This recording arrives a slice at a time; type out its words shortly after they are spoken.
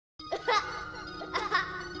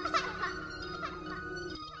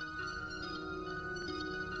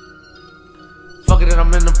Fuck it,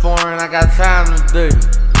 I'm in the foreign, I got time to do.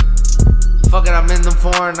 Fuck it, I'm in the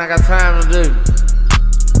foreign, I got time to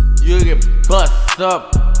do. You get bust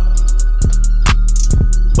up.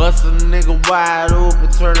 Bust a nigga wide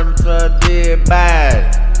open, turn him to a dead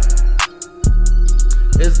body.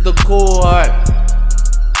 It's the cool heart.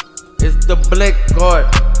 It's the black heart.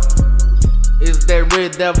 It's that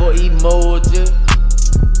red devil emoji.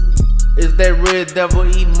 It's that red devil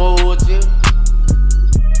emoji.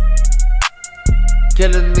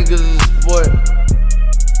 Killing niggas is sport.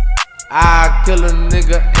 I kill a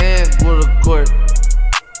nigga and go to court.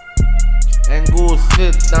 And go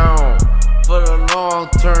sit down for the long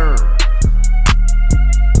term.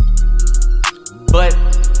 But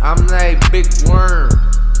I'm that big worm.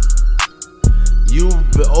 You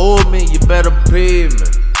owe me, you better pay me.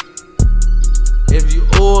 If you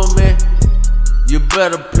owe me, you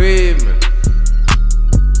better pay me.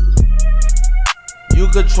 You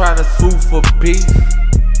could try to sue for peace,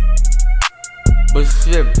 but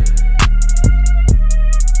shit,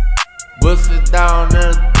 we'll sit down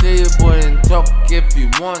at a table and talk if you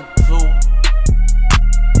want to.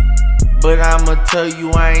 But I'ma tell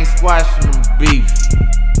you I ain't squashing them beef.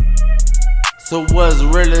 So what's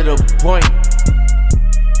really the point?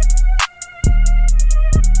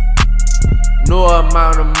 No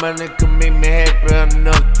amount of money can make me happy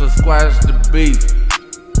enough to squash the beef.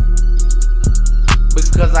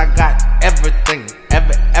 Because I got everything,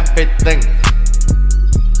 everything.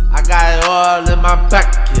 I got it all in my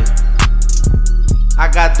pocket. I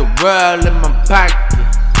got the world in my pocket.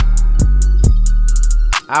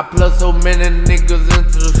 I plug so many niggas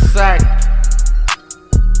into the sack.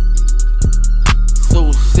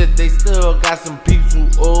 So shit, they still got some peeps who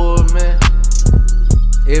owe me.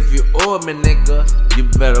 If you owe me, nigga, you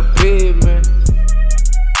better pay me.